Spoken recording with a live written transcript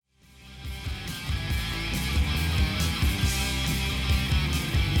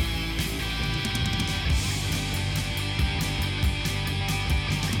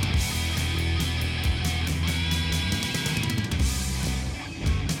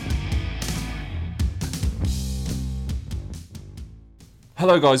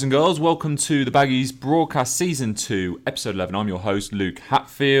Hello guys and girls, welcome to the Baggies Broadcast Season 2, Episode 11. I'm your host, Luke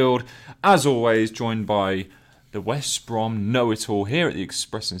Hatfield. As always, joined by the West Brom know-it-all here at the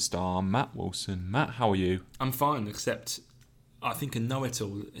Express and Star, Matt Wilson. Matt, how are you? I'm fine, except I think a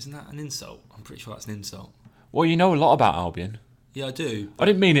know-it-all, isn't that an insult? I'm pretty sure that's an insult. Well, you know a lot about Albion. Yeah, I do. I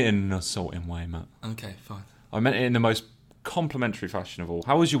didn't mean it in an assaulting way, Matt. Okay, fine. I meant it in the most complimentary fashion of all.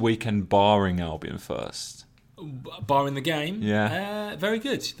 How was your weekend barring Albion first? Barring the game? Yeah. Very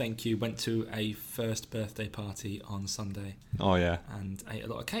good, thank you. Went to a first birthday party on Sunday. Oh, yeah. And ate a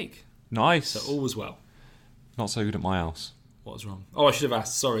lot of cake. Nice. So all was well. Not so good at my house. What was wrong? Oh, I should have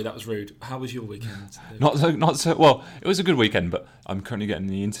asked. Sorry, that was rude. How was your weekend? Not so. Well, it was a good weekend, but I'm currently getting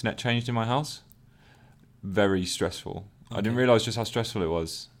the internet changed in my house. Very stressful. Okay. I didn't realise just how stressful it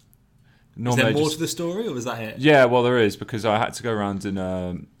was. Normally, is there more to the story, or was that it? Yeah, well, there is, because I had to go around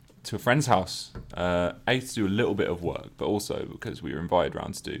and to a friend's house. To do a little bit of work, but also because we were invited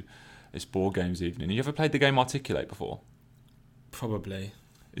around to do this board games evening. You ever played the game Articulate before? Probably.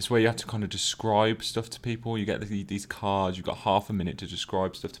 It's where you have to kind of describe stuff to people. You get these cards. You've got half a minute to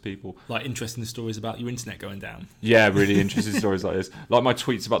describe stuff to people. Like interesting stories about your internet going down. Yeah, really interesting stories like this. Like my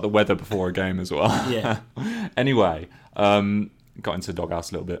tweets about the weather before a game as well. Yeah. Anyway, got into the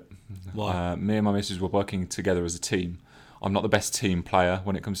doghouse a little bit. Why? Me and my missus were working together as a team. I'm not the best team player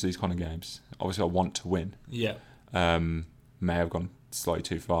when it comes to these kind of games. Obviously, I want to win. Yeah. May have gone slightly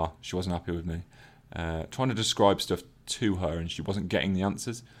too far. She wasn't happy with me. Trying to describe stuff to her and she wasn't getting the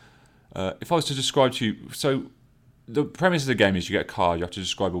answers. If I was to describe to you... So, the premise of the game is you get a card, you have to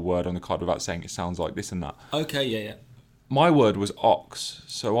describe a word on the card without saying it sounds like this and that. Okay, yeah. My word was ox,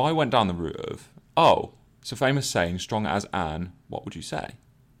 so I went down the route of, it's a famous saying, strong as an, what would you say?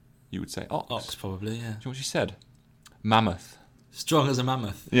 You would say ox. Ox, probably, yeah. Do you know what she said? Mammoth. Strong as a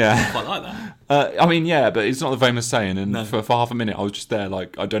mammoth. Yeah. I quite like that. I mean, yeah, but it's not the famous saying. And no. for half a minute, I was just there,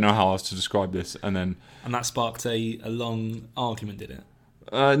 like, I don't know how else to describe this. And then... And that sparked a long argument, did it?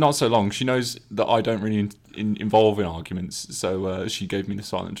 Not so long. She knows that I don't really involve in arguments. So she gave me the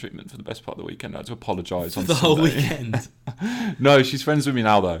silent treatment for the best part of the weekend. I had to apologise on the Sunday. whole weekend? No, she's friends with me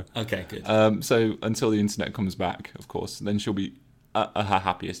now, though. Okay, good. So until the internet comes back, of course, then she'll be at her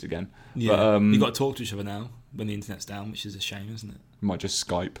happiest again. Yeah, but, you've got to talk to each other now when the internet's down, which is a shame, isn't it? We might just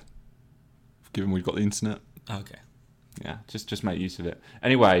Skype, given we've got the internet. Okay. Yeah, just make use of it.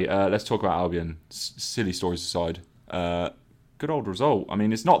 Anyway, let's talk about Albion. Silly stories aside, good old result. I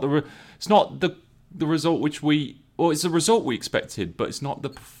mean, it's not the result which it's a result we expected, but it's not the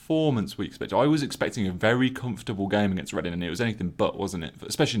performance we expected. I was expecting a very comfortable game against Reading, and it was anything but, wasn't it?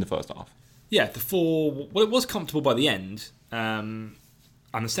 Especially in the first half. Yeah, it was comfortable by the end.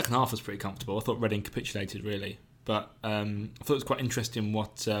 And the second half was pretty comfortable. I thought Reading capitulated, really. But I thought it was quite interesting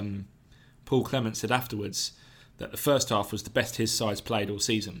what Paul Clement said afterwards, that the first half was the best his side's played all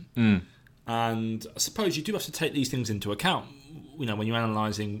season. Mm. And I suppose you do have to take these things into account, you know, when you're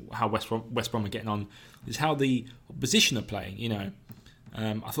analysing how West Brom are getting on, is how the opposition are playing, you know.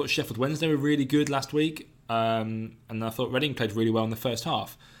 I thought Sheffield Wednesday were really good last week, and I thought Reading played really well in the first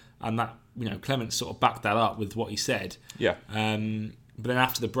half. And that, you know, Clement sort of backed that up with what he said. Yeah. But then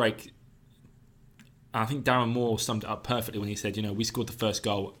after the break, I think Darren Moore summed it up perfectly when he said, you know, we scored the first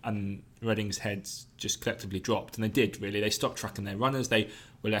goal and Reading's heads just collectively dropped. And they did, really. They stopped tracking their runners. They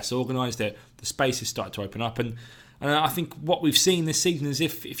were less organised. The spaces started to open up. And I think what we've seen this season is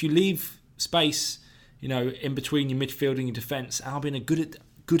if you leave space, you know, in between your midfield and your defence, Albion are good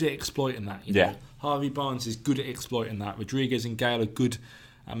at exploiting that. You know? Harvey Barnes is good at exploiting that. Rodriguez and Gale are good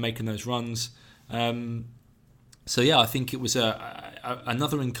at making those runs. So yeah, I think it was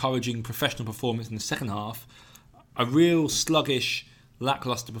another encouraging professional performance in the second half. A real sluggish,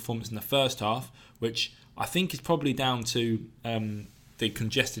 lacklustre performance in the first half, which I think is probably down to the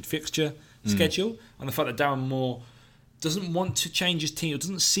congested fixture schedule and the fact that Darren Moore doesn't want to change his team. It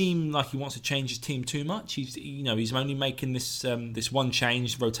doesn't seem like he wants to change his team too much. He's only making this one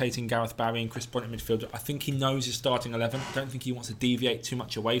change, rotating Gareth Barry and Chris Brunt in midfield. I think he knows his starting 11. I don't think he wants to deviate too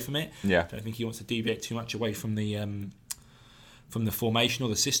much away from it. Yeah. I don't think he wants to deviate too much away from the formation or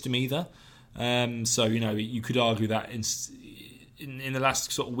the system either. So you know, you could argue that in the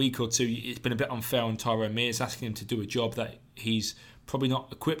last sort of week or two, it's been a bit unfair on Tyrone Mears, asking him to do a job that he's probably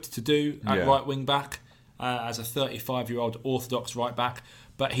not equipped to do at right wing back. As a 35-year-old orthodox right back,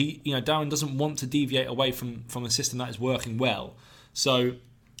 but Darren doesn't want to deviate away from a system that is working well. So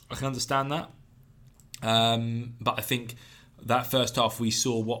I can understand that, but I think that first half we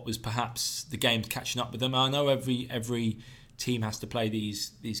saw what was perhaps the games catching up with them. I know every team has to play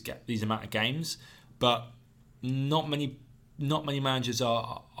these amount of games, but not many not many managers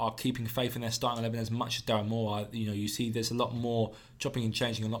are keeping faith in their starting 11 as much as Darren Moore. You see there's a lot more chopping and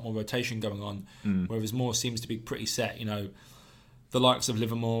changing, a lot more rotation going on, whereas Moore seems to be pretty set. The likes of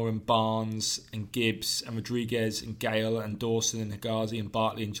Livermore and Barnes and Gibbs and Rodriguez and Gale and Dawson and Higazi and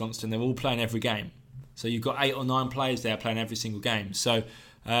Bartley and Johnston, they're all playing every game. So you've got 8 or 9 players there playing every single game. So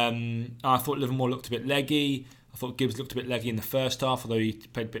I thought Livermore looked a bit leggy. I thought Gibbs looked a bit leggy in the first half, although he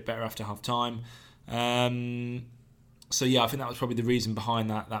played a bit better after half time. So yeah, I think that was probably the reason behind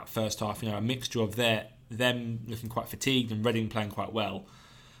that first half. A mixture of them looking quite fatigued and Reading playing quite well.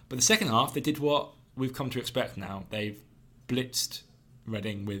 But the second half, they did what we've come to expect now. They've blitzed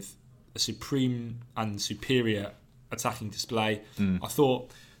Reading with a supreme and superior attacking display. I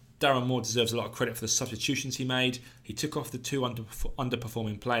thought Darren Moore deserves a lot of credit for the substitutions he made. He took off the 2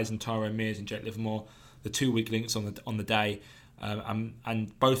 underperforming players in Tyrone Mears and Jake Livermore, the 2 weak links on the day.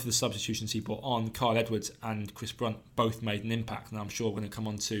 And both of the substitutions he brought on, Kyle Edwards and Chris Brunt, both made an impact. And I'm sure we're going to come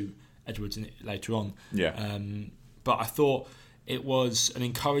on to Edwards later on. Yeah. But I thought it was an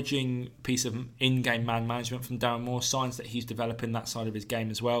encouraging piece of in-game man management from Darren Moore, signs that he's developing that side of his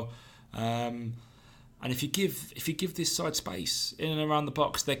game as well. And if you give this side space in and around the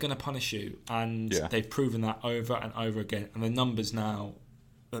box, they're going to punish you. And they've proven that over and over again. And the numbers now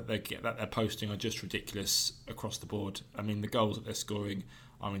that they're posting are just ridiculous across the board. I mean, the goals that they're scoring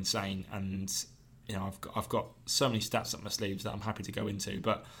are insane, and I've got so many stats up my sleeves that I'm happy to go into,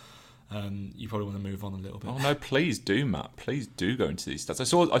 but you probably want to move on a little bit. Oh no, please do, Matt. Please do go into these stats.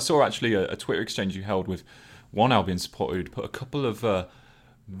 I saw actually a Twitter exchange you held with one Albion supporter who'd put a couple of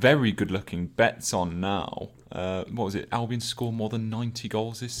very good-looking bets on now. What was it? Albion score more than 90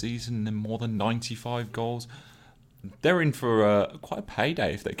 goals this season, and then more than 95 goals. They're in for quite a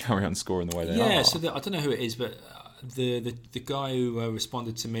payday if they carry on scoring the way they are. Yeah, so I don't know who it is, but the guy who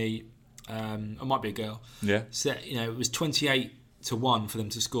responded to me, it might be a girl. Yeah, said it was 28-1 for them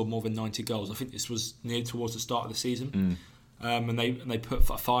to score more than 90 goals. I think this was near towards the start of the season, and they put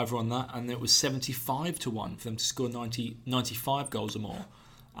a fiver on that, and it was 75-1 for them to score 95 goals or more,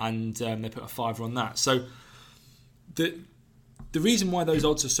 and they put a fiver on that. So the reason why those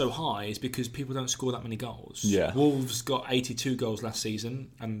odds are so high is because people don't score that many goals. Yeah. Wolves got 82 goals last season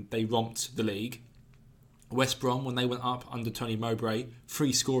and they romped the league. West Brom, when they went up under Tony Mowbray,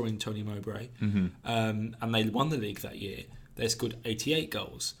 free scoring Tony Mowbray, and they won the league that year, they scored 88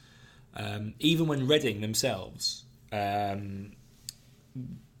 goals. Even when Reading themselves won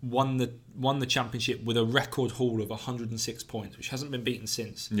the championship with a record haul of 106 points, which hasn't been beaten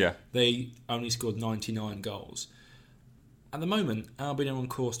since. Yeah. They only scored 99 goals. At the moment, Albion are on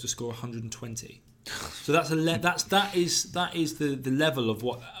course to score 120. So that is the level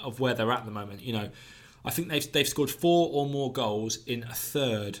of where they're at the moment. I think they've scored 4 or more goals in a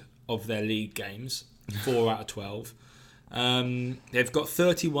third of their league games, 4 out of 12. They've got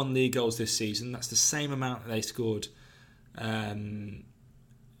 31 league goals this season. That's the same amount that they scored throughout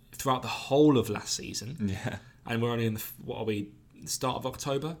the whole of last season. Yeah, and we're only in the start of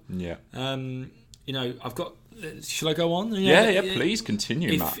October. Yeah. I've got. Shall I go on? Yeah. Please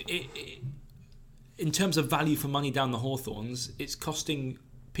continue, Matt. In terms of value for money down the Hawthorns, it's costing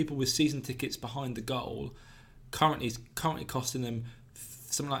people with season tickets behind the goal. Currently costing them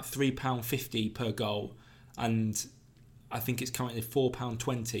something like £3.50 per goal, and I think it's currently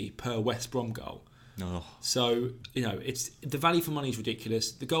 £4.20 per West Brom goal. Oh. So it's the value for money is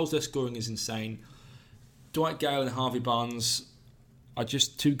ridiculous. The goals they're scoring is insane. Dwight Gale and Harvey Barnes are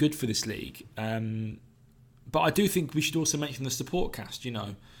just too good for this league. But I do think we should also mention the support cast.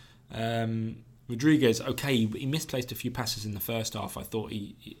 Rodriguez, okay, he misplaced a few passes in the first half. I thought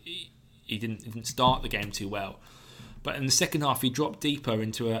he didn't start the game too well, but in the second half he dropped deeper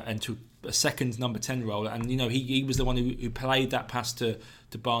into a second number 10 role, and he was the one who played that pass to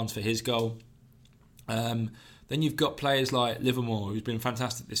Barnes for his goal. Then you've got players like Livermore, who's been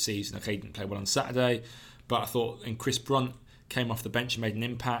fantastic this season. Okay, he didn't play well on Saturday, but I thought, and Chris Brunt came off the bench and made an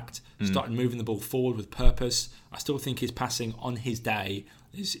impact, started moving the ball forward with purpose. I still think his passing on his day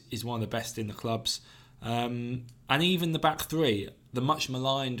is one of the best in the clubs. And even the back three, the much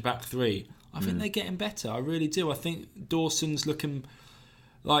maligned back three, I think they're getting better. I really do. I think Dawson's looking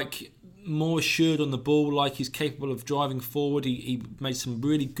like more assured on the ball, like he's capable of driving forward. He made some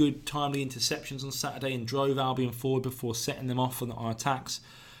really good timely interceptions on Saturday and drove Albion forward before setting them off on attacks.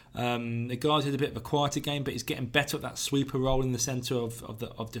 The guys had a bit of a quieter game, but he's getting better at that sweeper role in the centre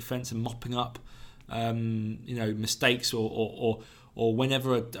of defence and mopping up mistakes or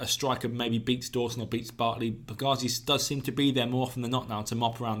whenever a striker maybe beats Dawson or beats Bartley. Bagazi does seem to be there more often than not now to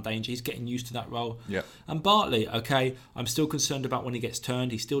mop around danger. He's getting used to that role. Yeah. And Bartley, okay, I'm still concerned about when he gets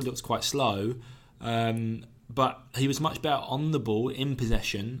turned. He still looks quite slow, but he was much better on the ball, in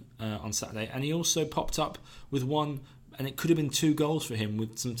possession on Saturday, and he also popped up with one, and it could have been 2 goals for him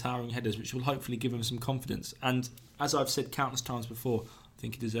with some towering headers, which will hopefully give him some confidence. And as I've said countless times before, I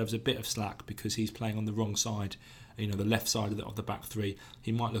think he deserves a bit of slack because he's playing on the wrong side, the left side of the back three.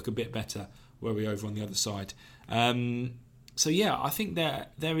 He might look a bit better were we over on the other side. So yeah, I think there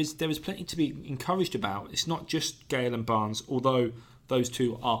is plenty to be encouraged about. It's not just Gale and Barnes, although those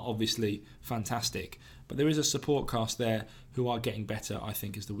two are obviously fantastic. But there is a support cast there who are getting better, I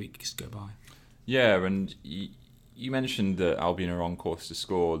think, as the weeks go by. Yeah, and you mentioned that Albion are on course to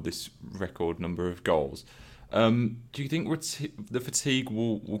score this record number of goals. Do you think the fatigue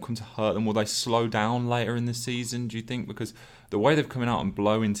will come to hurt them? Will they slow down later in the season, do you think? Because the way they've come out and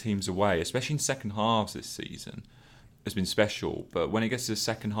blowing teams away, especially in second halves this season, has been special. But when it gets to the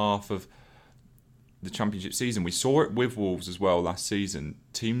second half of the Championship season, we saw it with Wolves as well last season.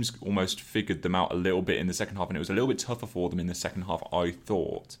 Teams almost figured them out a little bit in the second half, and it was a little bit tougher for them in the second half, I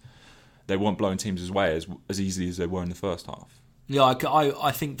thought. They weren't blowing teams away as easily as they were in the first half. Yeah,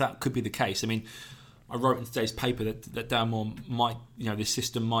 I think that could be the case. I mean, I wrote in today's paper that Darren Moore might, this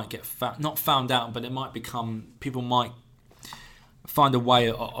system might get not found out, but it might become, people might find a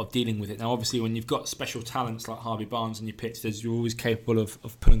way of dealing with it. Now, obviously, when you've got special talents like Harvey Barnes in your pitch, you're always capable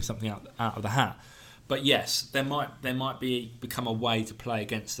of pulling something out of the hat. But yes, there might become a way to play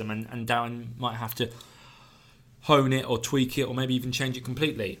against them, and Darren might have to hone it or tweak it or maybe even change it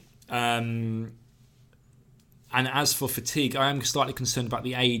completely. And as for fatigue, I am slightly concerned about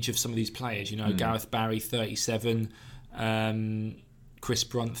the age of some of these players. Gareth Barry, 37, Chris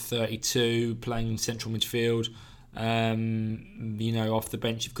Brunt, 32, playing in central midfield. Off the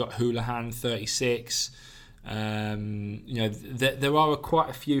bench you've got Houlihan, 36. There are quite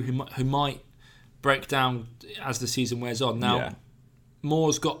a few who might break down as the season wears on. Now,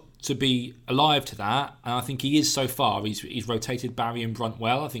 Moore's got to be alive to that, and I think he is so far. He's rotated Barry and Brunt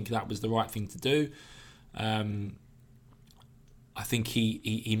well. I think that was the right thing to do. I think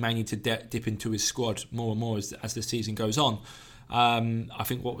he may need to dip into his squad more and more as the season goes on. I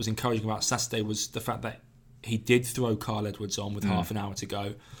think what was encouraging about Saturday was the fact that he did throw Carl Edwards on with half an hour to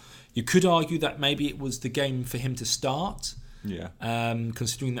go. You could argue that maybe it was the game for him to start. Yeah.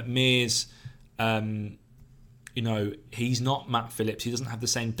 Considering that Mears, he's not Matt Phillips. He doesn't have the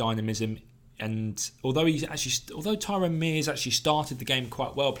same dynamism. And although Tyrone Mears actually started the game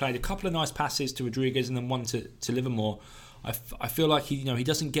quite well, played a couple of nice passes to Rodriguez and then one to Livermore, I feel like he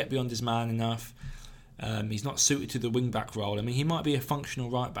doesn't get beyond his man enough. He's not suited to the wing back role. I mean, he might be a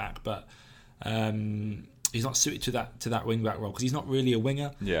functional right back, but he's not suited to that wing back role because he's not really a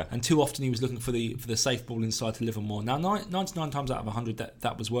winger. Yeah. And too often he was looking for the safe ball inside to Livermore. Now, 99 times out of 100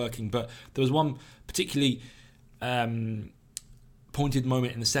 that was working, but there was one particularly pointed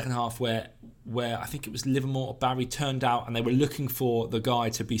moment in the second half where I think it was Livermore or Barry turned out and they were looking for the guy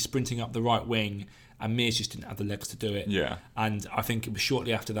to be sprinting up the right wing, and Mears just didn't have the legs to do it. Yeah. And I think it was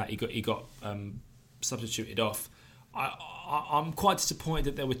shortly after that he got substituted off. I'm quite disappointed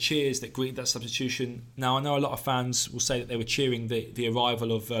that there were cheers that greeted that substitution. Now, I know a lot of fans will say that they were cheering the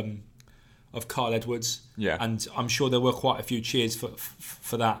arrival of Carl Edwards. Yeah. And I'm sure there were quite a few cheers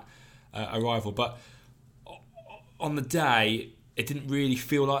for that arrival. But on the day, it didn't really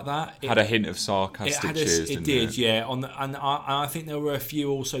feel like that. It had a hint of sarcastic cheers, didn't it? It did, yeah. And I think there were a few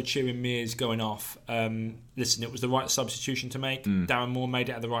also cheering Mears going off. Listen, it was the right substitution to make. Darren Moore made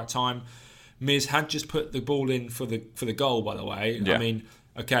it at the right time. Mears had just put the ball in for the goal, by the way. Yeah. I mean,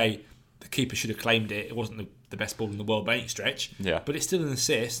 okay, the keeper should have claimed it. It wasn't the best ball in the world by any stretch. Yeah. But it's still an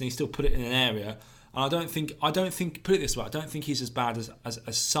assist, and he still put it in an area. And I don't think. Put it this way, I don't think he's as bad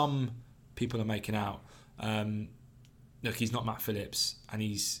as some people are making out. Look, he's not Matt Phillips, and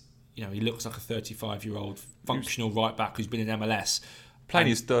he looks like a 35-year-old functional right back who's been in MLS. Playing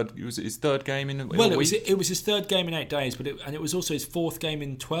his third game in a week? Well, it was his third game in 8 days, but it was also his fourth game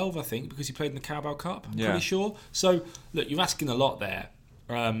in 12, I think, because he played in the Carabao Cup, I'm pretty sure. So, look, you're asking a lot there.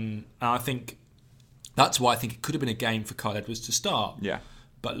 And I think that's why I think it could have been a game for Carl Edwards to start. Yeah.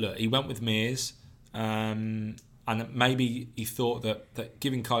 But look, he went with Mears, and maybe he thought that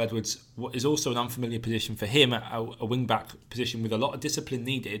giving Carl Edwards what is also an unfamiliar position for him, a wing-back position with a lot of discipline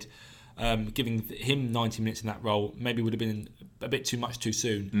needed, giving him 90 minutes in that role maybe would have been a bit too much too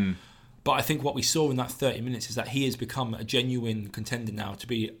soon. But I think what we saw in that 30 minutes is that he has become a genuine contender now to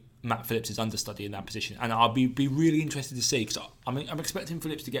be Matt Phillips' understudy in that position. And I'll be really interested to see, because I'm expecting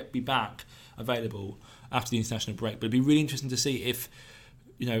Phillips to be back available after the international break. But it'd be really interesting to see if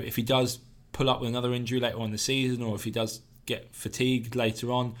he does pull up with another injury later on in the season, or if he does get fatigued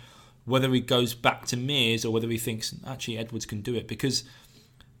later on, whether he goes back to Mears or whether he thinks actually Edwards can do it. Because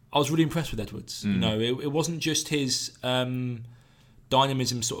I was really impressed with Edwards. You know, it wasn't just his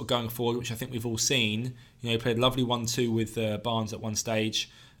dynamism sort of going forward, which I think we've all seen. You know, he played a lovely 1-2 with Barnes at one stage.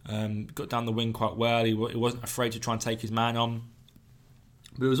 Got down the wing quite well. He wasn't afraid to try and take his man on.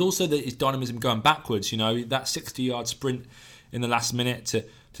 But it was also his dynamism going backwards. You know, that 60-yard sprint in the last minute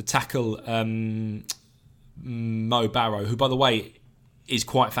to tackle Mo Barrow, who, by the way, is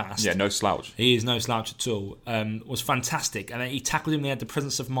quite fast. Yeah, no slouch. He is no slouch at all. Was fantastic. And he tackled him and he had the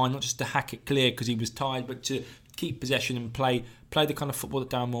presence of mind, not just to hack it clear because he was tired, but to keep possession and play the kind of football that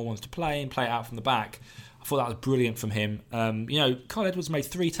Darren Moore wants to play and play it out from the back. I thought that was brilliant from him. You know, Kyle Edwards made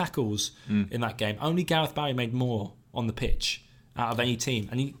 3 tackles in that game. Only Gareth Barry made more on the pitch out of any team.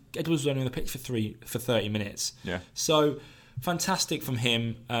 And Edwards was only on the pitch for 30 minutes. Yeah. So, fantastic from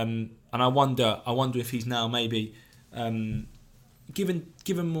him. And I wonder if he's now maybe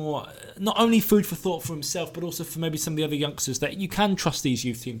given more, not only food for thought for himself, but also for maybe some of the other youngsters, that you can trust these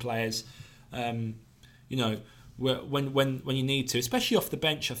youth team players. You know, when you need to, especially off the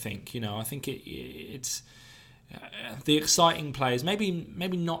bench. I think it's the exciting players. Maybe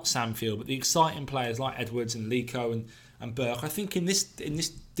not Samfield, but the exciting players like Edwards and Lico and Burke. I think in this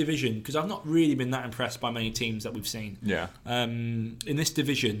division, because I've not really been that impressed by many teams that we've seen. Yeah. In this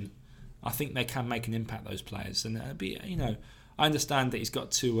division, I think they can make an impact. Those players, and I understand that he's got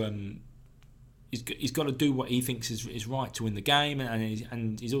to. He's got to do what he thinks is right to win the game,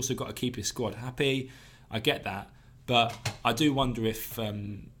 and he's also got to keep his squad happy. I get that, but I do wonder if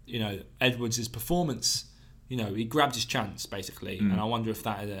Edwards' performance, he grabbed his chance basically, and I wonder if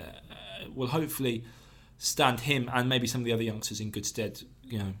that will hopefully stand him and maybe some of the other youngsters in good stead,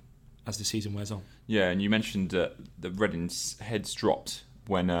 as the season wears on. Yeah, and you mentioned that Reading's heads dropped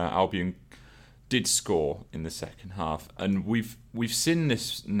when Albion did score in the second half, and we've seen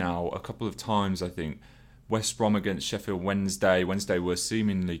this now a couple of times. I think West Brom against Sheffield Wednesday were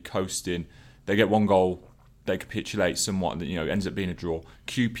seemingly coasting. They get one goal, they capitulate somewhat, ends up being a draw.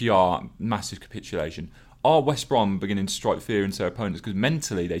 QPR, massive capitulation. Are West Brom beginning to strike fear into their opponents? Because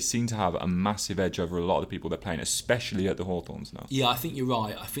mentally they seem to have a massive edge over a lot of the people they're playing, especially at the Hawthorns now. Yeah, I think you're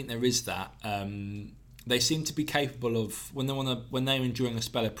right. I think there is that. They seem to be capable of, when they're enduring a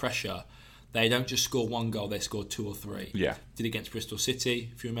spell of pressure, they don't just score one goal, they score 2 or 3. Yeah. Did it against Bristol City,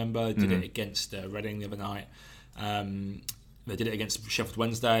 if you remember. Did it against Reading the other night. They did it against Sheffield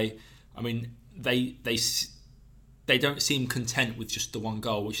Wednesday. I mean, they don't seem content with just the one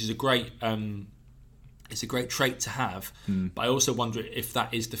goal, which is a great it's a great trait to have. But I also wonder if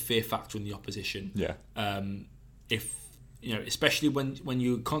that is the fear factor in the opposition. Yeah. If especially when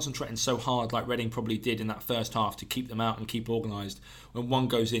you're concentrating so hard, like Reading probably did in that first half, to keep them out and keep organised. When one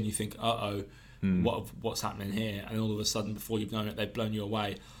goes in, you think, what's happening here? And all of a sudden, before you've known it, they've blown you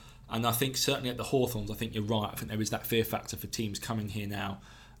away. And I think certainly at the Hawthorns, I think you're right. I think there is that fear factor for teams coming here now.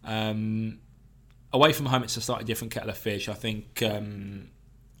 Away from home, it's a slightly different kettle of fish. I think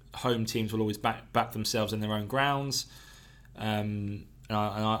home teams will always back themselves in their own grounds, and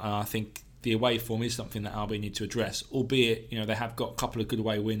I think the away form is something that Albion need to address. Albeit, they have got a couple of good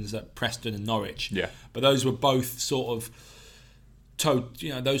away wins at Preston and Norwich. Yeah. But those were both sort of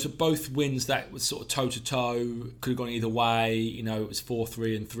those are both wins that were sort of toe to toe. Could have gone either way. It was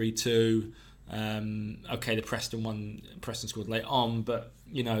 4-3 and 3-2. Okay, the Preston scored late on, but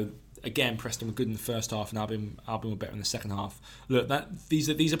again, Preston were good in the first half, and Albion were better in the second half. Look, these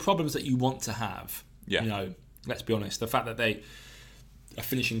are problems that you want to have. Yeah. Let's be honest. The fact that they are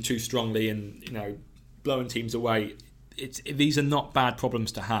finishing too strongly and blowing teams away, these are not bad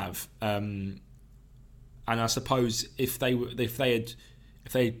problems to have. And I suppose if they'd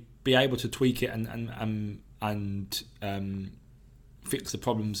be able to tweak it and fix the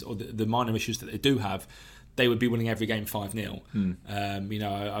problems or the minor issues that they do have, they would be winning every game 5-0.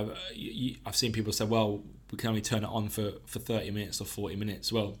 I've seen people say, well, we can only turn it on for 30 minutes or 40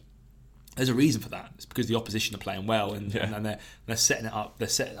 minutes. Well, there's a reason for that. It's because the opposition are playing well and they're setting it up. They're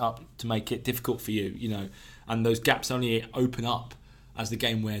setting it up to make it difficult for you, and those gaps only open up as the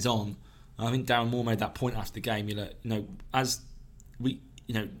game wears on. And I think Darren Moore made that point after the game.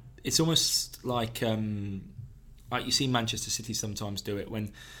 It's almost like you see Manchester City sometimes do it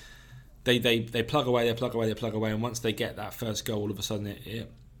when they plug away, and once they get that first goal, all of a sudden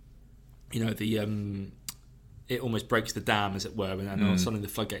it almost breaks the dam, as it were, and all of a sudden the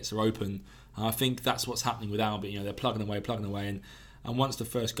floodgates are open. And I think that's what's happening with Albion. They're plugging away, and once the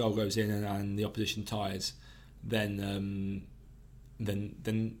first goal goes in and the opposition tires, then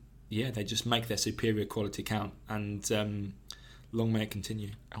they just make their superior quality count, and long may it continue.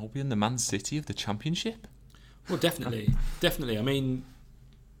 Albion, the Man City of the Championship? Well, definitely. I mean,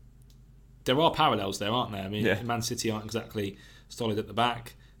 there are parallels there, aren't there? I mean, Man City aren't exactly solid at the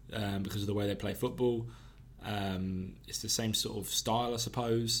back. because of the way they play football. It's the same sort of style, I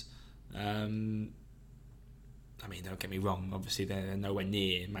suppose. I mean, don't get me wrong. Obviously, they're nowhere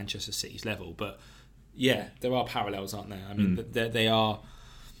near Manchester City's level, but yeah, there are parallels, aren't there? I mean, they are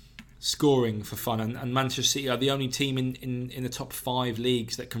scoring for fun, and Manchester City are the only team in the top 5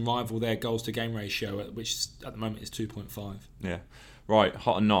 leagues that can rival their goals to game ratio, which at the moment is 2.5. Yeah, right.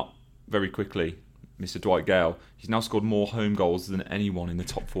 Hot or not, very quickly, Mr. Dwight Gale. He's now scored more home goals than anyone in the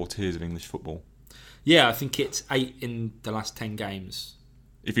top 4 tiers of English football. Yeah, I think it's 8 in the last 10 games.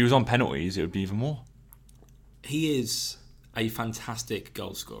 If he was on penalties, it would be even more. He is a fantastic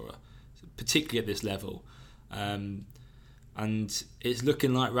goal scorer, particularly at this level. And it's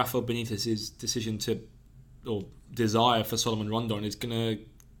looking like Rafael Benitez's decision or desire for Solomon Rondon is going to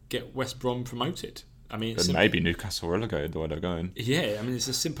get West Brom promoted. I mean, it's maybe Newcastle relegated the way they're going. Yeah, I mean, it's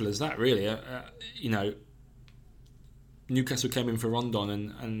as simple as that, really. Newcastle came in for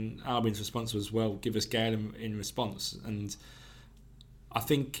Rondon, and Albion's response was, well, give us Gale in response. And I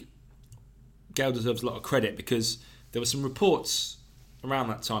think Gale deserves a lot of credit, because there were some reports around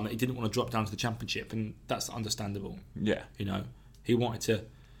that time that he didn't want to drop down to the Championship, and that's understandable. Yeah. He wanted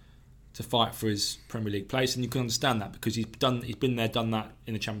to fight for his Premier League place, and you can understand that, because he's been there, done that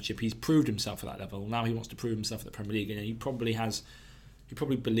in the Championship. He's proved himself at that level. Now he wants to prove himself at the Premier League, and he probably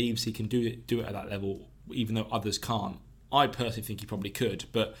believes he can do it at that level, even though others can't. I personally think he probably could,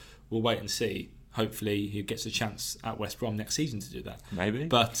 but we'll wait and see. Hopefully he gets a chance at West Brom next season to do that. Maybe.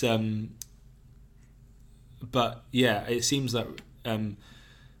 But yeah, it seems that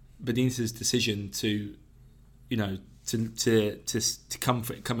Benitez's decision to come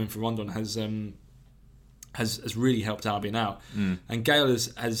in for Rondon has really helped Albion out. And Gale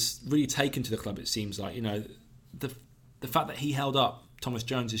has really taken to the club. It seems like the fact that he held up Thomas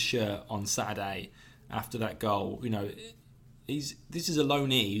Jones's shirt on Saturday after that goal. This is a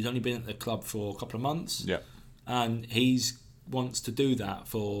loanee. He's only been at the club for a couple of months. Yeah, and wants to do that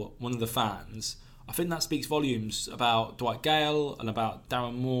for one of the fans. I think that speaks volumes about Dwight Gale and about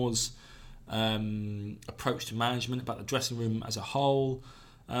Darren Moore's approach to management, about the dressing room as a whole.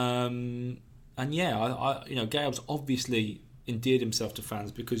 And yeah, Gale's obviously endeared himself to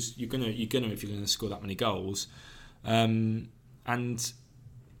fans, because you're gonna if you're gonna score that many goals, and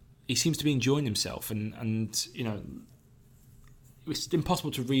he seems to be enjoying himself, and it's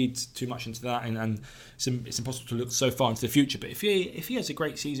impossible to read too much into that, and it's impossible to look so far into the future. But if he has a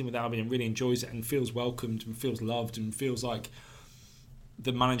great season with Albion and really enjoys it and feels welcomed and feels loved and feels like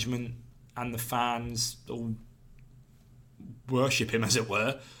the management and the fans all worship him, as it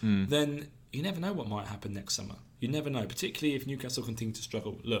were, then you never know what might happen next summer. You never know, particularly if Newcastle continue to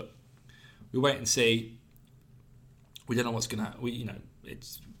struggle. Look, we wait and see. We don't know what's going to happen.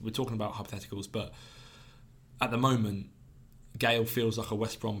 We're talking about hypotheticals, but at the moment, Gale feels like a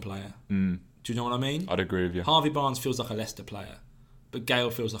West Brom player. Do you know what I mean? I'd agree with you. Harvey Barnes feels like a Leicester player, but Gale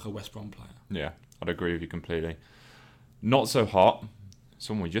feels like a West Brom player. Yeah, I'd agree with you completely. Not so hot,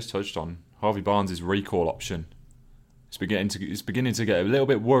 someone we just touched on, Harvey Barnes' recall option. It's beginning to get a little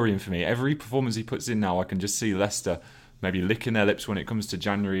bit worrying for me. Every performance he puts in now, I can just see Leicester maybe licking their lips when it comes to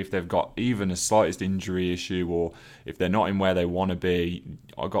January if they've got even a slightest injury issue, or if they're not in where they want to be.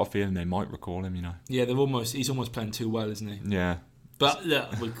 I've got a feeling they might recall him, Yeah, he's almost playing too well, isn't he? Yeah. But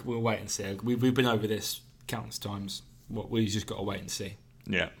look, we'll wait and see. We've been over this countless times. We just got to wait and see.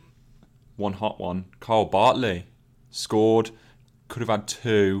 Yeah. One hot one. Kyle Bartley scored. Could have had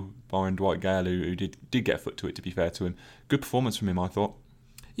 2, barring Dwight Gale, who did get a foot to it, to be fair to him. Good performance from him, I thought.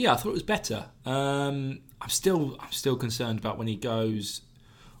 Yeah, I thought it was better. I'm still concerned about when he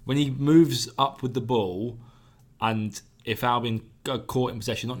moves up with the ball, and if Albion got caught in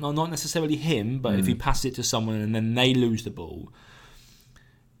possession, not necessarily him, but if he passes it to someone and then they lose the ball,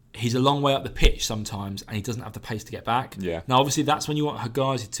 he's a long way up the pitch sometimes, and he doesn't have the pace to get back. Yeah. Now, obviously, that's when you want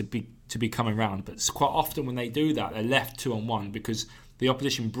Hegazi to be coming round, but quite often when they do that, they're left 2-on-1 because the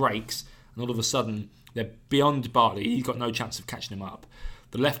opposition breaks, and all of a sudden they're beyond Bartley. He's got no chance of catching him up.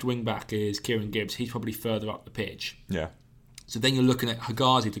 The left wing back is Kieran Gibbs. He's probably further up the pitch. Yeah. So then you're looking at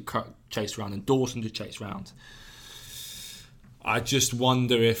Hegazi to chase round and Dawson to chase round. I just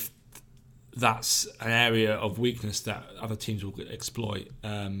wonder if that's an area of weakness that other teams will exploit,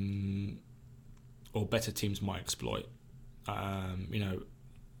 or better teams might exploit. I'll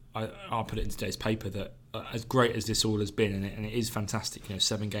put it in today's paper that as great as this all has been, and it is fantastic,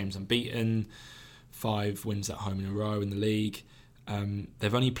 7 games unbeaten, 5 wins at home in a row in the league.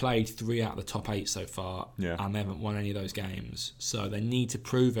 They've only played 3 out of the top 8 so far, and they haven't won any of those games. So they need to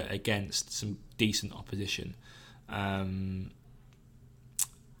prove it against some decent opposition. And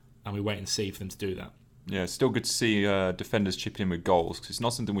we wait and see for them to do that. Yeah, still good to see defenders chipping in with goals because it's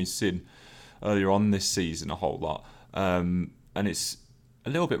not something we've seen earlier on this season a whole lot. And it's a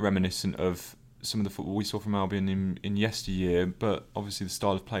little bit reminiscent of some of the football we saw from Albion in yesteryear, but obviously the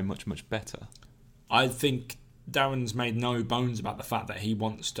style of play much, much better. I think Darren's made no bones about the fact that he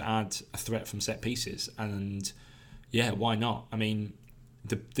wants to add a threat from set pieces, and yeah, why not? I mean,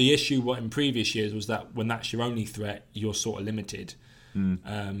 the issue in previous years was that when that's your only threat, you're sort of limited.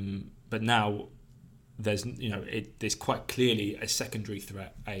 But now there's quite clearly a secondary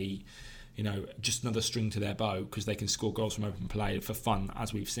threat, just another string to their bow because they can score goals from open play for fun,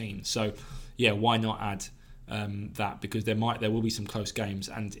 as we've seen. So yeah, why not add that, because there will be some close games,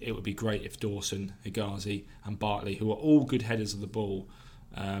 and it would be great if Dawson, Higazi and Bartley, who are all good headers of the ball,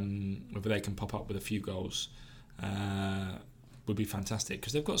 whether they can pop up with a few goals, would be fantastic,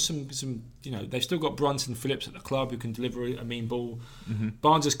 because they've got some they've still got Brunson Phillips at the club who can deliver a mean ball.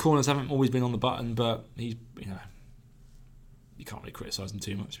 Barnes' corners haven't always been on the button, but he's you can't really criticise him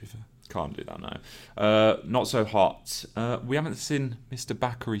too much, to be fair. Can't do that, no. Not so hot. We haven't seen Mr.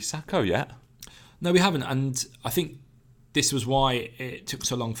 Bakary Sakho yet. No, we haven't, and I think this was why it took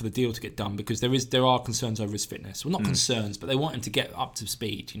so long for the deal to get done, because there are concerns over his fitness. Well, not concerns, but they want him to get up to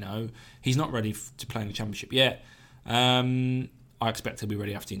speed. He's not ready to play in the Championship yet. I expect he'll be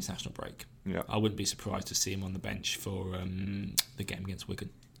ready after the international break. Yeah, I wouldn't be surprised to see him on the bench for the game against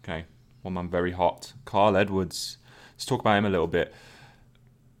Wigan. Okay, one man very hot, Carl Edwards. Let's talk about him a little bit.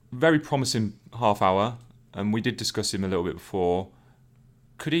 Very promising half hour, and we did discuss him a little bit before.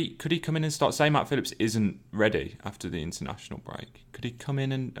 Could he come in and start? Say Matt Phillips isn't ready after the international break. Could he come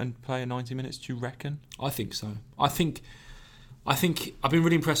in and play 90 minutes, do you reckon? I think so. I think I've been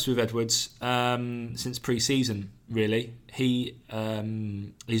really impressed with Edwards since pre-season, really. He's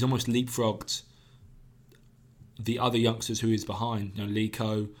almost leapfrogged the other youngsters who he's behind.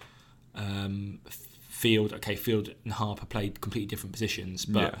 Lico, Field. Okay, Field and Harper played completely different positions,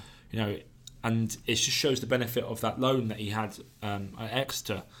 but and it just shows the benefit of that loan that he had at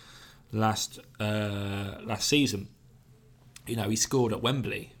Exeter last season. He scored at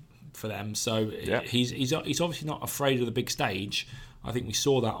Wembley for them, so he's obviously not afraid of the big stage. I think we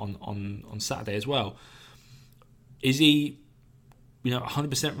saw that on Saturday as well. Is he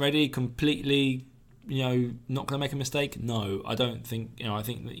 100% ready, completely not going to make a mistake? No, I don't think. I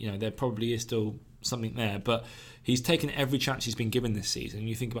think that there probably is still something there, but he's taken every chance he's been given this season.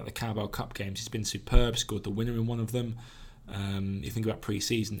 You think about the Carabao Cup games, he's been superb, scored the winner in one of them. You think about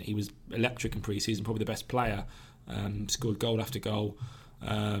pre-season, he was electric in pre-season, probably the best player, scored goal after goal.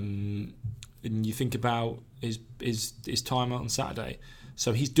 And you think about his time out on Saturday,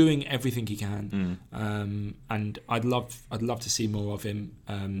 so he's doing everything he can, and I'd love to see more of him.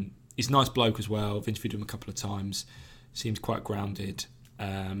 He's a nice bloke as well. I've interviewed him a couple of times. Seems quite grounded.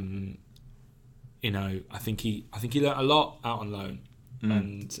 I think he learnt a lot out on loan,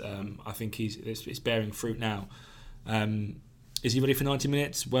 and I think it's bearing fruit now. Is he ready for 90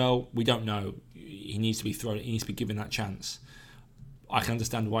 minutes? Well, we don't know. He needs to be thrown. He needs to be given that chance. I can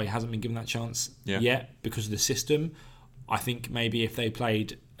understand why he hasn't been given that chance yet, because of the system. I think maybe if they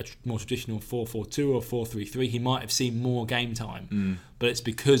played a more traditional 4-4-2 or 4-3-3, he might have seen more game time. But it's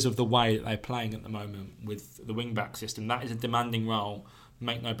because of the way that they're playing at the moment with the wing-back system. That is a demanding role.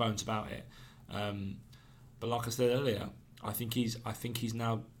 Make no bones about it. But like I said earlier, I think he's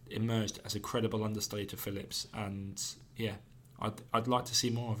now emerged as a credible understudy to Phillips, and I'd like to see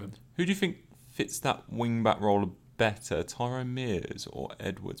more of him. Who do you think fits that wing-back role better, Tyrone Mears or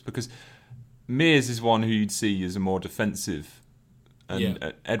Edwards? Because Mears is one who you'd see as a more defensive,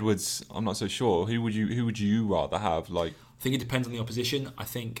 and Edwards, I'm not so sure. Who would you rather have? I think it depends on the opposition. I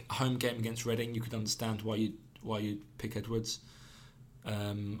think a home game against Reading, you could understand why you pick Edwards.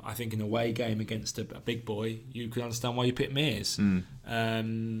 I think in a away game against a big boy, you could understand why you pick Mears. In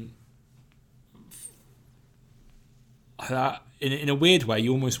a weird way,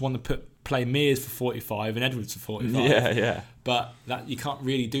 you almost want to play Mears for 45 and Edwards for 45. Yeah. But that you can't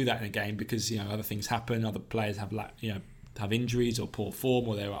really do that in a game because other things happen. Other players have injuries or poor form,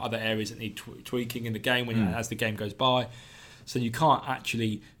 or there are other areas that need tweaking in the game as the game goes by. So you can't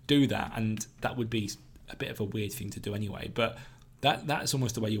actually do that, and that would be a bit of a weird thing to do anyway. But that's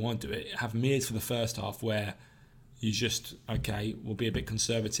almost the way you want to do it. Have Mears for the first half where you just, we'll be a bit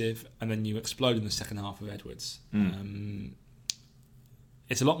conservative, and then you explode in the second half with Edwards.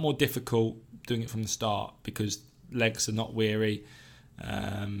 It's a lot more difficult doing it from the start because legs are not weary.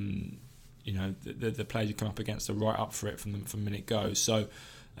 The players you come up against are right up for it from the minute go. So,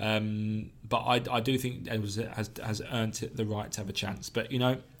 but I do think Edwards has earned the right to have a chance. But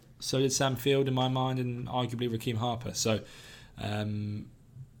so did Sam Field in my mind, and arguably Raheem Harper. So.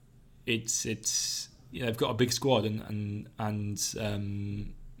 It's they've got a big squad, and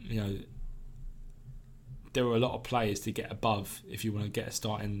there are a lot of players to get above if you want to get a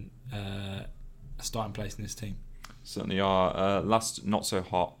starting place in this team. Certainly are. Last, not so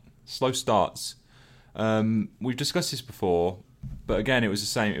hot. Slow starts. We've discussed this before, but again, it was the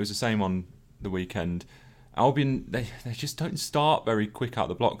same. It was the same on the weekend. Albion, they just don't start very quick out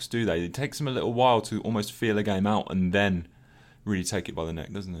the blocks, do they? It takes them a little while to almost feel a game out and then really take it by the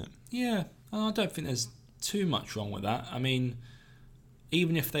neck, doesn't it? Yeah, I don't think there's too much wrong with that. I mean,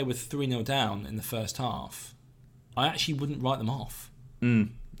 even if they were 3-0 down in the first half, I actually wouldn't write them off. No,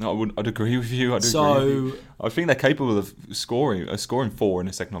 I'd agree with you. I think they're capable of scoring 4 in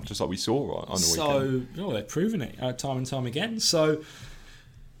the second half, just like we saw on the weekend. They've proven it time and time again. So,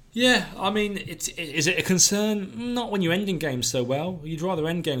 yeah, I mean, is it a concern? Not when you're ending games so well. You'd rather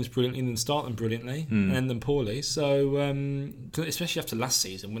end games brilliantly than start them brilliantly and end them poorly. So, especially after last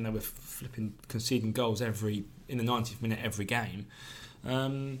season when they were flipping conceding goals in the 90th minute every game.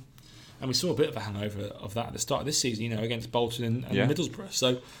 And we saw a bit of a hangover of that at the start of this season, against Bolton and Middlesbrough.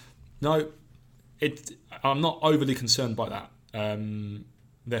 So, no, I'm not overly concerned by that.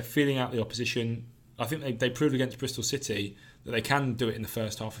 They're feeling out the opposition. I think they proved against Bristol City that they can do it in the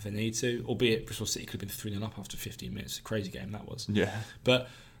first half if they need to, albeit Bristol City could have been 3-0 up after 15 minutes. A crazy game that was. Yeah. But,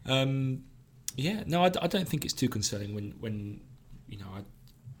 I don't think it's too concerning when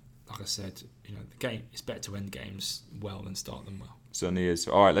like I said, the game, it's better to end games well than start them well. Certainly is.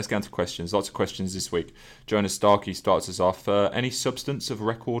 All right, let's get on to questions. Lots of questions this week. Jonas Starkey starts us off. Any substance of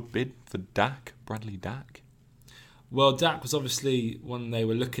record bid for Bradley Dack? Well, Dack was obviously one they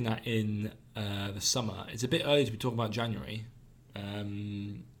were looking at in the summer. It's a bit early to be talking about January.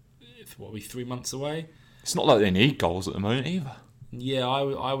 What are we, 3 months away? It's not like they need goals at the moment either. Yeah,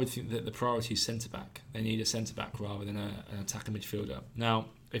 I would think that the priority is centre-back. They need a centre-back rather than an attacking midfielder. Now,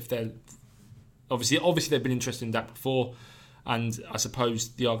 if they're... Obviously they've been interested in Dack before, and I suppose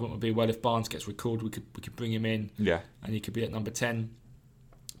the argument would be, well, if Barnes gets recalled, we could bring him in, and he could be at number 10,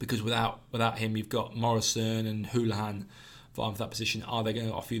 because without him, you've got Morrison and Houlihan vying for that position. Are they going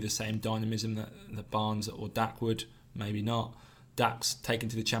to offer you the same dynamism that Barnes or Dack would? Maybe not. Dack's taken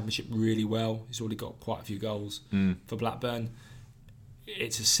to the Championship really well. He's already got quite a few goals for Blackburn.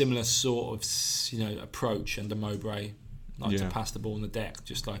 It's a similar sort of approach under Mowbray, to pass the ball on the deck,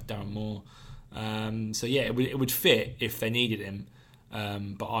 just like Darren Moore. It would fit if they needed him,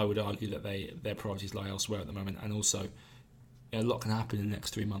 but I would argue that their priorities lie elsewhere at the moment, and also a lot can happen in the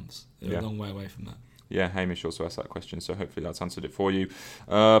next 3 months. They're a long way away from that. Yeah, Hamish also asked that question, so hopefully that's answered it for you.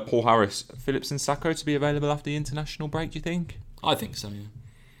 Paul Harris, Phillips and Sacco to be available after the international break, do you think? I think so, yeah.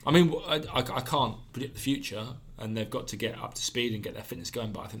 I mean, I can't predict the future, and they've got to get up to speed and get their fitness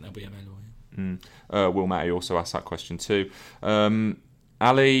going, but I think they'll be available. Yeah. Will Matty also asked that question too.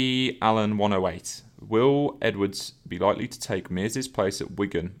 Ali Allen 108. Will Edwards be likely to take Mears' place at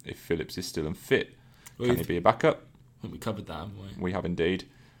Wigan if Phillips is still unfit? Can he be a backup? I think we covered that, haven't we? We have indeed.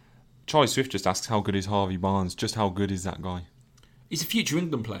 Charlie Swift just asks, how good is Harvey Barnes? Just how good is that guy? He's a future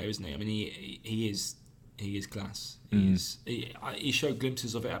England player, isn't he? I mean, he is class. He showed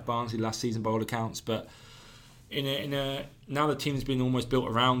glimpses of it at Barnsley last season by all accounts, but now the team's been almost built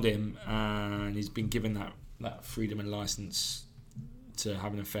around him, and he's been given that freedom and license to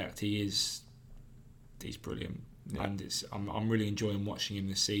have an effect. He's brilliant, and I'm really enjoying watching him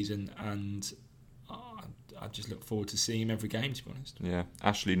this season, and I just look forward to seeing him every game, to be honest. Yeah.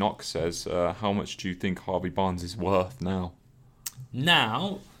 Ashley Knox says, how much do you think Harvey Barnes is worth now?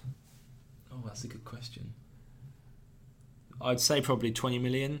 Now? Oh, that's a good question. I'd say probably 20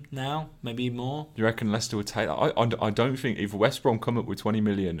 million now, maybe more. Do you reckon Leicester would take that? I don't think, if West Brom come up with 20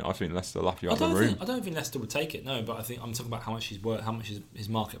 million, I think Leicester will have you out of the room. I don't think Leicester would take it, no, but I think I'm talking about how much he's worth, how much his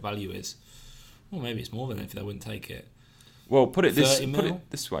market value is. Well, maybe it's more than if they wouldn't take it. Well, put it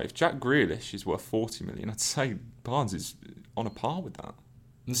this way: if Jack Grealish is worth 40 million, I'd say Barnes is on a par with that.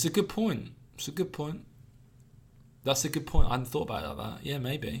 It's a good point. That's a good point. I hadn't thought about it like that. Yeah,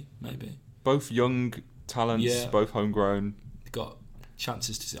 maybe. Both young talents, both homegrown. They've got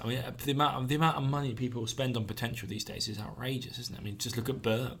chances to. I mean, the amount of money people spend on potential these days is outrageous, isn't it? I mean, just look at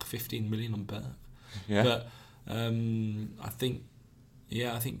Burke, 15 million on Burke. Yeah. But I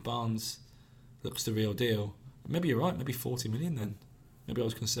think Barnes looks the real deal. Maybe you're right. Maybe 40 million then. Maybe I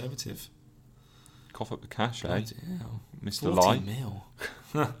was conservative. Cough up the cash, eh? Mr. 40 mil.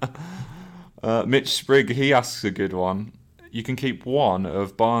 Mitch Sprigg, he asks a good one. You can keep one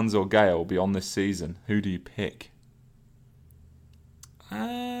of Barnes or Gale beyond this season. Who do you pick?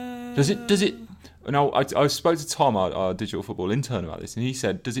 Does it? No, I spoke to Tom, our digital football intern, about this, and he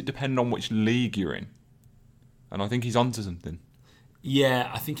said, does it depend on which league you're in? And I think he's onto something. Yeah,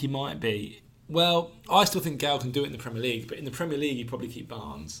 I think he might be. Well, I still think Gale can do it in the Premier League, but in the Premier League, you probably keep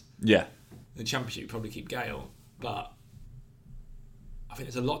Barnes. Yeah. In the Championship, you probably keep Gale. But I think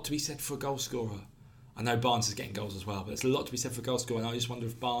there's a lot to be said for a goal scorer. I know Barnes is getting goals as well, but there's a lot to be said for a goal scorer, and I just wonder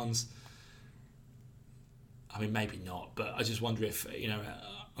if Barnes... I mean, maybe not, but I just wonder if,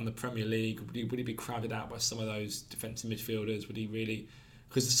 on the Premier League, would he be crowded out by some of those defensive midfielders? Would he really...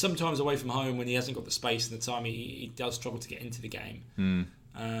 Because sometimes away from home, when he hasn't got the space and the time, he does struggle to get into the game.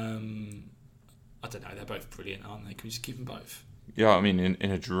 I don't know, they're both brilliant, aren't they? Can we just keep them both? Yeah, I mean,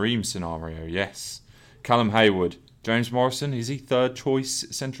 in a dream scenario, yes. Callum Hayward. James Morrison, is he third choice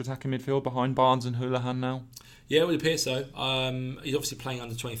central attacking midfield behind Barnes and Houlihan now? Yeah, it would appear so. He's obviously playing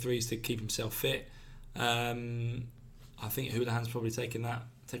under 23s to keep himself fit. I think Houlihan's probably taking that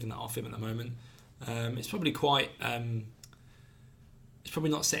off him at the moment. It's probably quite... it's probably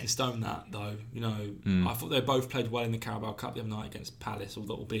not set in stone, that, though. I thought they both played well in the Carabao Cup the other night against Palace,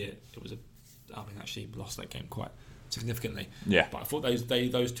 albeit it was actually lost that game quite significantly. Yeah. But I thought those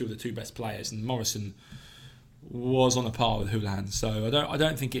two were the two best players, and Morrison was on a par with Houlihan. So I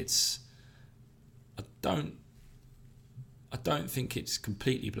don't think it's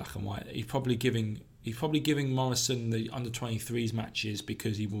completely black and white. He's probably giving Morrison the under 23s matches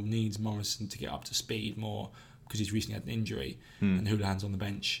because he will need Morrison to get up to speed more because he's recently had an injury, and Houlihan's on the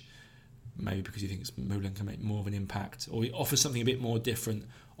bench. Maybe because he thinks Houlihan can make more of an impact, or he offers something a bit more different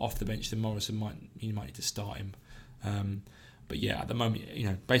off the bench than Morrison might need to start him. But yeah, at the moment,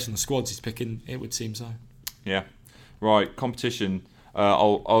 based on the squads he's picking, it would seem so. Yeah, right. Competition.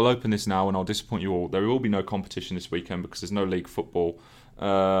 I'll open this now, and I'll disappoint you all. There will be no competition this weekend because there's no league football.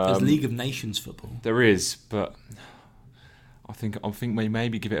 There's League of Nations football. There is, but I think we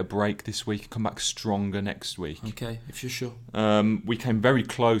maybe give it a break this week. Come back stronger next week. Okay, if you're sure. We came very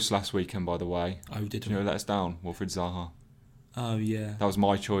close last weekend, by the way. Oh, did we? Let us down. Wilfried Zaha. Oh yeah. That was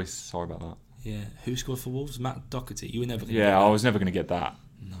my choice. Sorry about that. Yeah. Who scored for Wolves? Matt Doherty. You were never going to get that. I was never going to get that.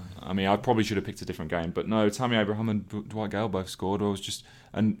 No. I mean, I probably should have picked a different game, but no. Tammy Abraham and Dwight Gale both scored.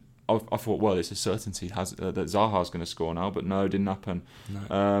 I thought, well, it's a certainty that Zaha's going to score now, but no, it didn't happen.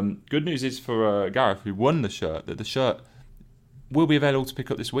 No. Good news is for Gareth, who won the shirt, that the shirt will be available to pick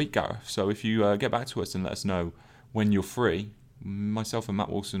up this week, Gareth. So if you get back to us and let us know when you're free, myself and Matt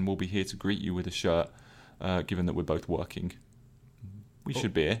Wilson will be here to greet you with a shirt, given that we're both working. We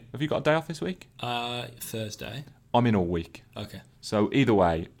should be here. Have you got a day off this week? Thursday. I'm in all week. Okay. So either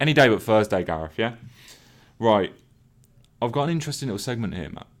way, any day but Thursday, Gareth, yeah? Right. I've got an interesting little segment here,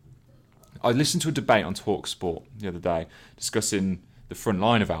 Matt. I listened to a debate on TalkSport the other day discussing the front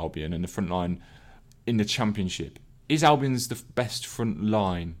line of Albion and the front line in the Championship. Is Albion's the best front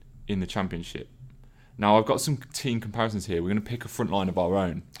line in the Championship? Now, I've got some team comparisons here. We're going to pick a front line of our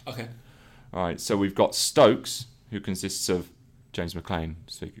own. Okay. All right, so we've got Stokes, who consists of James McLean,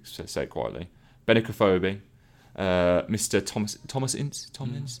 say it quietly, Benica Phoebe, Mr. Thomas Ince,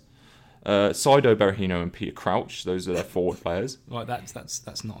 Saido Berahino and Peter Crouch. Those are their forward players. Right, that's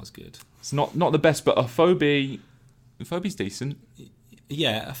not as good. It's not the best, but Phoebe's decent.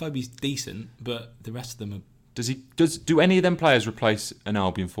 Yeah, Phoebe's decent, but the rest of them are... Do any of them players replace an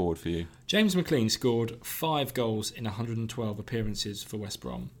Albion forward for you? James McLean scored 5 goals in 112 appearances for West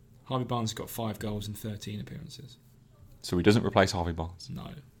Brom. Harvey Barnes got 5 goals in 13 appearances. So he doesn't replace Harvey Barnes? No.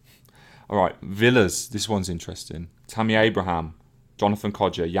 All right, Villas. This one's interesting. Tammy Abraham, Jonathan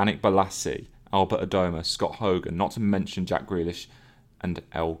Codger, Yannick Balassi, Albert Adoma, Scott Hogan, not to mention Jack Grealish and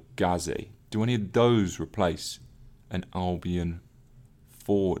El Ghazi. Do any of those replace an Albion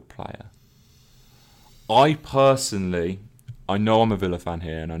forward player? I personally, I know I'm a Villa fan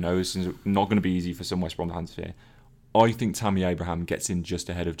here, and I know this is not going to be easy for some West Brom fans here. I think Tammy Abraham gets in just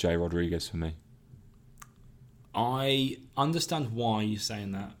ahead of Jay Rodriguez for me. I understand why you're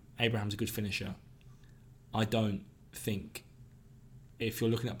saying that. Abraham's a good finisher. I don't think, if you're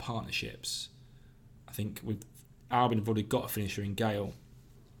looking at partnerships, I think with Albion have already got a finisher in Gale,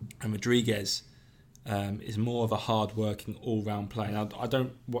 and Rodriguez is more of a hard-working, all-round player. Now, I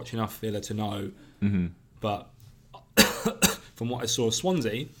don't watch enough Villa to know, but from what I saw of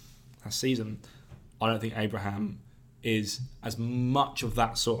Swansea last season, I don't think Abraham is as much of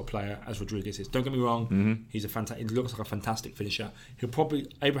that sort of player as Rodriguez is. Don't get me wrong, he's he looks like a fantastic finisher.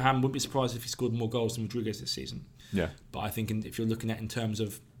 Abraham wouldn't be surprised if he scored more goals than Rodriguez this season. Yeah. But I think if you're looking at in terms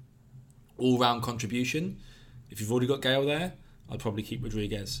of all-round contribution, if you've already got Gale there, I'd probably keep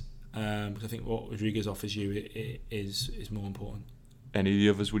Rodriguez. Because I think what Rodriguez offers you is more important. Any of the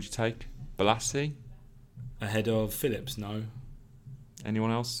others would you take? Balassi? Ahead of Phillips? No.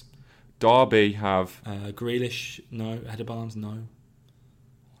 Anyone else? Derby have... Grealish? No. Ahead of Barnes? No.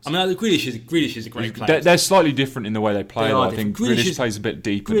 I mean, Grealish is a great player. They're slightly different in the way they play. They though. are I think different. Grealish plays a bit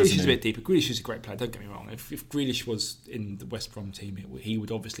deeper. Grealish doesn't is a he? bit deeper. Grealish is a great player. Don't get me wrong. If Grealish was in the West Brom team, he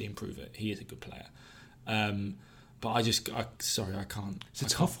would obviously improve it. He is a good player. But I can't. It's a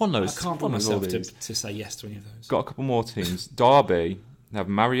tough one though. I can't bring myself to say yes to any of those. Got a couple more teams. Derby have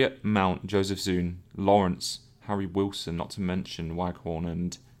Marriott, Mount, Joseph Zoon, Lawrence, Harry Wilson, not to mention Waghorn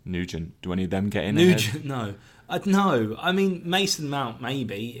and Nugent. Do any of them get in? Nugent, no. No. I mean, Mason Mount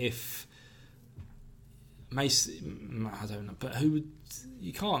maybe if Mason. I don't know, but who would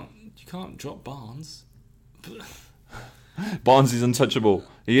you can't drop Barnes. Barnes is untouchable.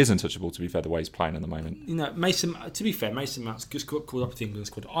 He is untouchable, to be fair, the way he's playing at the moment. You know, To be fair, Mason Mount's just got called up to the England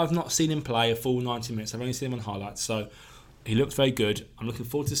squad. I've not seen him play a full 90 minutes. I've only seen him on highlights, so he looks very good. I'm looking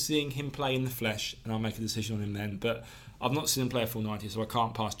forward to seeing him play in the flesh, and I'll make a decision on him then. But I've not seen him play a full 90, so I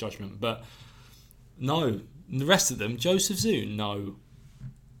can't pass judgment. But no, the rest of them, Joseph Zoon, no.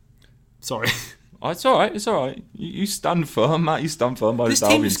 Sorry. It's all right. It's all right. You stand firm, Matt. You stand firm by this this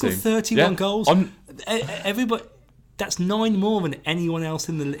team Albion has scored team. 31 goals. Everybody, that's 9 more than anyone else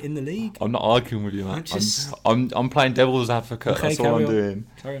in the league. I'm not arguing with you, Matt. I'm playing devil's advocate. Okay, that's all I'm doing.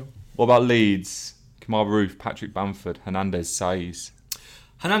 Carry on. What about Leeds? Kamal Roof, Patrick Bamford, Hernandez, Saïs.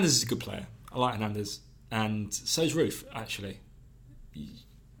 Hernandez is a good player. I like Hernandez, and so's Roof. Actually,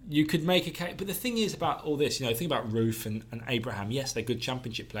 you could make a case, but the thing is about all this, think about Roof and Abraham. Yes, they're good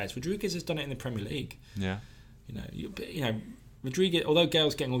Championship players. Rodriguez has done it in the Premier League. Yeah. Rodriguez. Although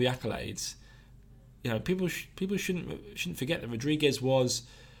Gale's getting all the accolades, people shouldn't forget that Rodriguez was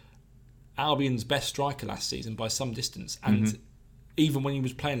Albion's best striker last season by some distance, and even when he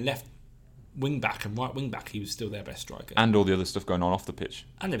was playing left wing back and right wing back, he was still their best striker. And all the other stuff going on off the pitch.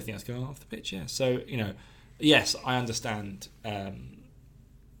 And everything else going on off the pitch, yeah. So, yes, I understand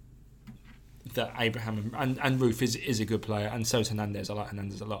that Abraham and Roof is a good player, and so is Hernandez. I like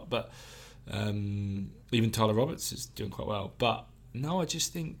Hernandez a lot, but even Tyler Roberts is doing quite well. But no, I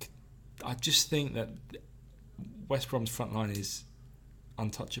just think that West Brom's front line is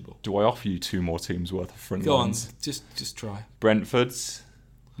untouchable. Do I offer you 2 more teams worth of front Go lines? on, just try. Brentford's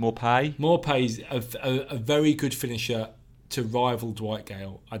Maupay. Maupay's a very good finisher to rival Dwight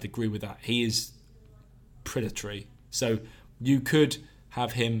Gale. I'd agree with that. He is predatory. So you could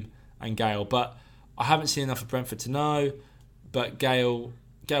have him and Gale, but I haven't seen enough of Brentford to know. But Gale's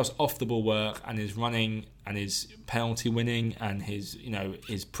off the ball work and his running and his penalty winning and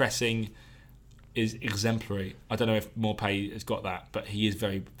his pressing is exemplary. I don't know if Maupay has got that, but he is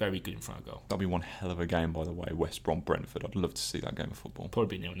very, very good in front of goal. That'll be one hell of a game, by the way. West Brom Brentford. I'd love to see that game of football.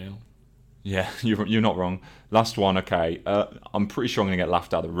 Probably 0-0. Yeah, you're not wrong. Last one, okay. I'm pretty sure I'm going to get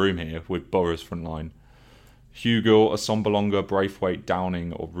laughed out of the room here with Borough's front line. Hugo, Assombalonga, Braithwaite,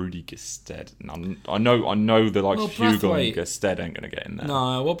 Downing, or Rudy Gestede. I know that Hugo and Gestede ain't going to get in there.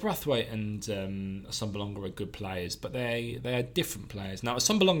 No, well, Braithwaite and Assombalonga are good players, but they are different players. Now,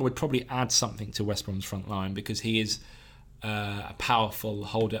 Assombalonga would probably add something to West Brom's front line because he is a powerful,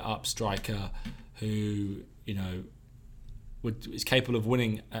 hold-it-up striker who, is capable of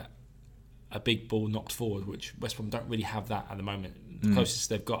winning a big ball knocked forward, which West Brom don't really have that at the moment. The closest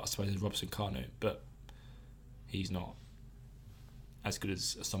they've got, I suppose, is Robson Kanu, but he's not as good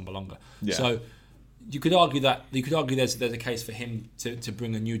as Assombalonga. Yeah. So you could argue there's a case for him to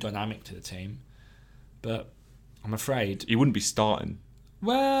bring a new dynamic to the team, but I'm afraid he wouldn't be starting.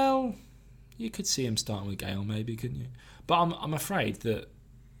 Well, you could see him starting with Gale, maybe, couldn't you? But I'm afraid that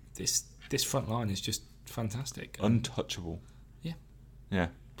this front line is just fantastic, untouchable. Yeah.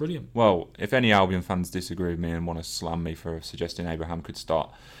 Brilliant. Well, if any Albion fans disagree with me and want to slam me for suggesting Abraham could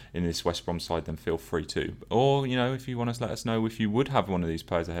start in this West Brom side, then feel free to. Or, if you want to let us know if you would have one of these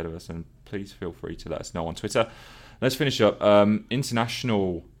players ahead of us, then please feel free to let us know on Twitter. Let's finish up.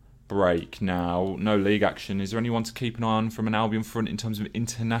 International break now. No league action. Is there anyone to keep an eye on from an Albion front in terms of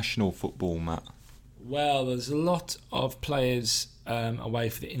international football, Matt? Well, there's a lot of players away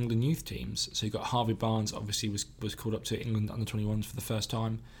for the England youth teams. So you've got Harvey Barnes, obviously was called up to England under-21s for the first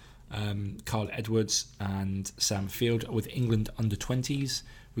time. Carl Edwards and Sam Field with England under-20s.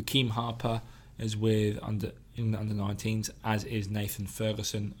 Rakeem Harper is with England under-19s, as is Nathan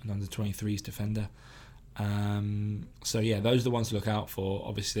Ferguson, an under-23s defender. So yeah, those are the ones to look out for.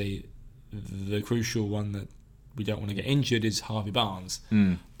 Obviously, the crucial one that we don't want to get injured is Harvey Barnes.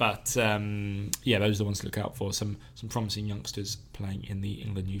 But those are the ones to look out for. Some promising youngsters playing in the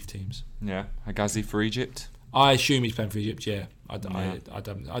England youth teams. Yeah, Hegazi for Egypt. I assume he's playing for Egypt. Yeah, I don't.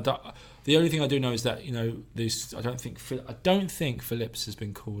 The only thing I do know is that I don't think Phillips has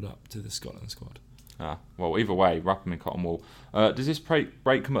been called up to the Scotland squad. Well, either way, wrap him in cotton wool. Does this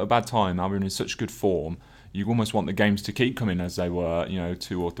break come at a bad time? Albion in such good form. you almost want the games to keep coming as they were,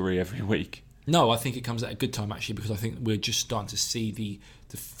 2 or 3 every week. No, I think it comes at a good time actually, because I think we're just starting to see the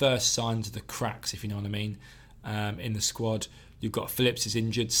first signs of the cracks, if you know what I mean, in the squad. You've got Phillips is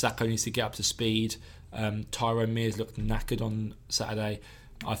injured, Sacco needs to get up to speed. Tyrone Mears looked knackered on Saturday.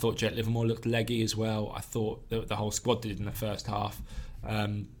 I thought Jake Livermore looked leggy as well. I thought the whole squad did in the first half. A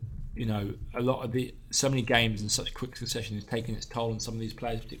lot of so many games in such quick succession is taking its toll on some of these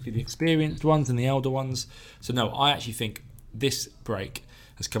players, particularly the experienced ones and the elder ones. So no, I actually think this break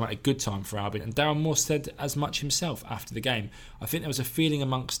has come at a good time for Albion, and Darren Moore said as much himself after the game. I think there was a feeling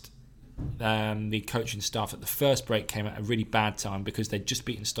amongst the coaching staff that the first break came at a really bad time because they'd just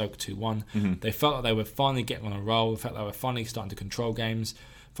beaten Stoke 2-1. Mm-hmm. They felt like they were finally getting on a roll. They felt like they were finally starting to control games,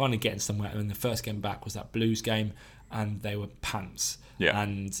 finally getting somewhere. And then the first game back was that Blues game, and they were pants. Yeah.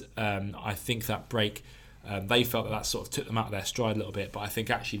 And I think that break, they felt that sort of took them out of their stride a little bit. But I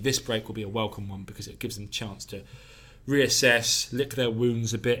think actually this break will be a welcome one because it gives them a chance to reassess, lick their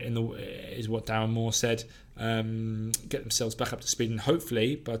wounds a bit, is what Darren Moore said. Get themselves back up to speed, and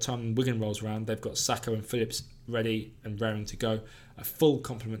hopefully by the time Wigan rolls around, they've got Sacco and Phillips ready and raring to go, a full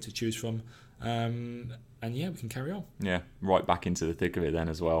complement to choose from, and yeah, we can carry on. Yeah, right back into the thick of it then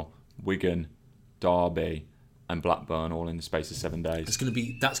as well. Wigan, Derby, and Blackburn all in the space of 7 days. That's gonna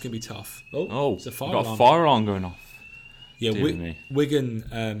be tough. It's a we've fire got alarm. a fire alarm going off. Yeah, Dear me.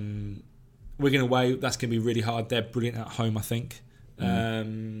 Wigan away. That's gonna be really hard. They're brilliant at home, I think.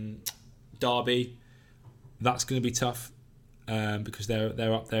 Derby. That's going to be tough because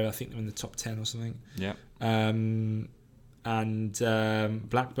they're up there. I think they're in the top 10 or something. Yeah. And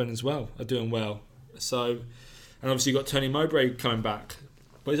Blackburn as well are doing well. So, and obviously you've got Tony Mowbray coming back.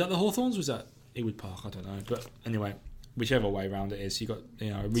 But is that the Hawthorns or is that Ewood Park? I don't know. But anyway, whichever way around it is, you've got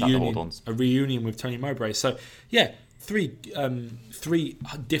a reunion with Tony Mowbray. So yeah, three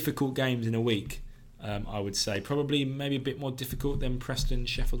difficult games in a week. I would say probably maybe a bit more difficult than Preston,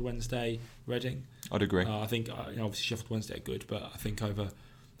 Sheffield Wednesday, Reading. I'd agree. I think obviously Sheffield Wednesday are good, but I think over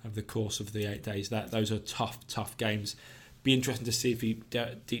the course of the 8 days, those are tough games. Be interesting to see if he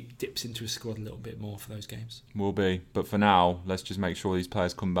dips into his squad a little bit more for those games. Will be, but for now, let's just make sure these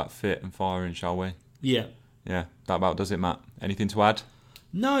players come back fit and firing, shall we? Yeah. Yeah, that about does it, Matt. Anything to add?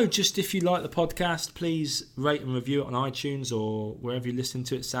 No, just if you like the podcast, please rate and review it on iTunes or wherever you listen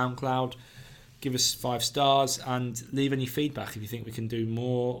to it, SoundCloud. Give us 5 stars and leave any feedback if you think we can do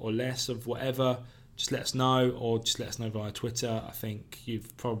more or less of whatever. Just let us know, or just let us know via Twitter. I think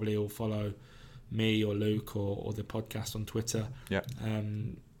you've probably all follow me or Luke or the podcast on Twitter. Yeah.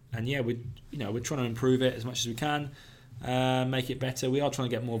 And yeah, we're trying to improve it as much as we can, make it better. We are trying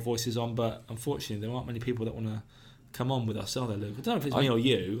to get more voices on, but unfortunately, there aren't many people that want to come on with us, are there, Luke? I don't know if it's me or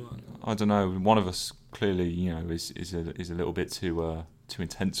you. I don't know. One of us clearly, is a little bit too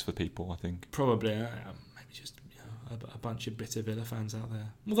intense for people, I think. Probably, maybe just a bunch of bitter Villa fans out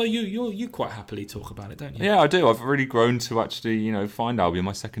there. Although you quite happily talk about it, don't you? Yeah, I do. I've really grown to actually, find Albion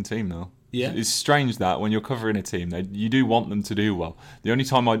my second team now. Yeah. It's strange that when you're covering a team, you do want them to do well. The only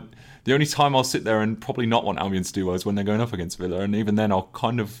time I'll sit there and probably not want Albion to do well is when they're going up against Villa, and even then I'll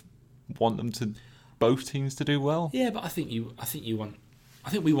kind of want them to both teams to do well. Yeah, but I think we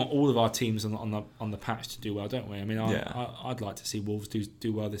want all of our teams on the patch to do well, don't we? I mean, I'd like to see Wolves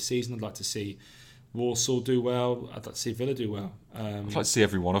do well this season. I'd like to see Walsall do well. I'd like to see Villa do well. I'd like to see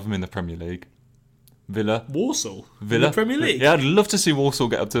every one of them in the Premier League. Villa, in the Premier League. Yeah, I'd love to see Walsall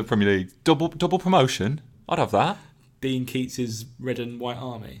get up to the Premier League. Double promotion. I'd have that. Dean Keats's Red and White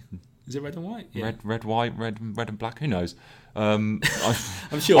Army. Is it red and white? Yeah. Red, white, red and black. Who knows? I'm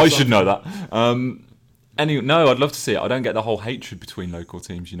sure I should know that. Anyway, no, I'd love to see it. I don't get the whole hatred between local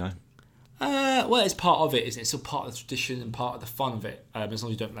teams, Well, it's part of it, isn't it? It's still part of the tradition and part of the fun of it. As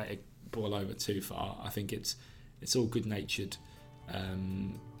long as you don't let it boil over too far, I think it's all good natured.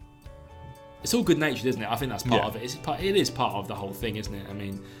 It's all good natured, isn't it? I think that's part of it. It is part of the whole thing, isn't it? I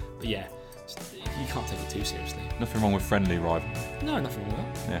mean, but yeah, you can't take it too seriously. Nothing wrong with friendly rival. No, nothing wrong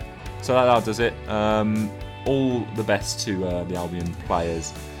with that. Yeah. So that does it. All the best to the Albion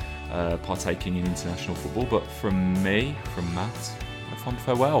players partaking in international football. But from me, from Matt, a fond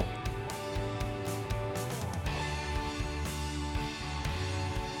farewell.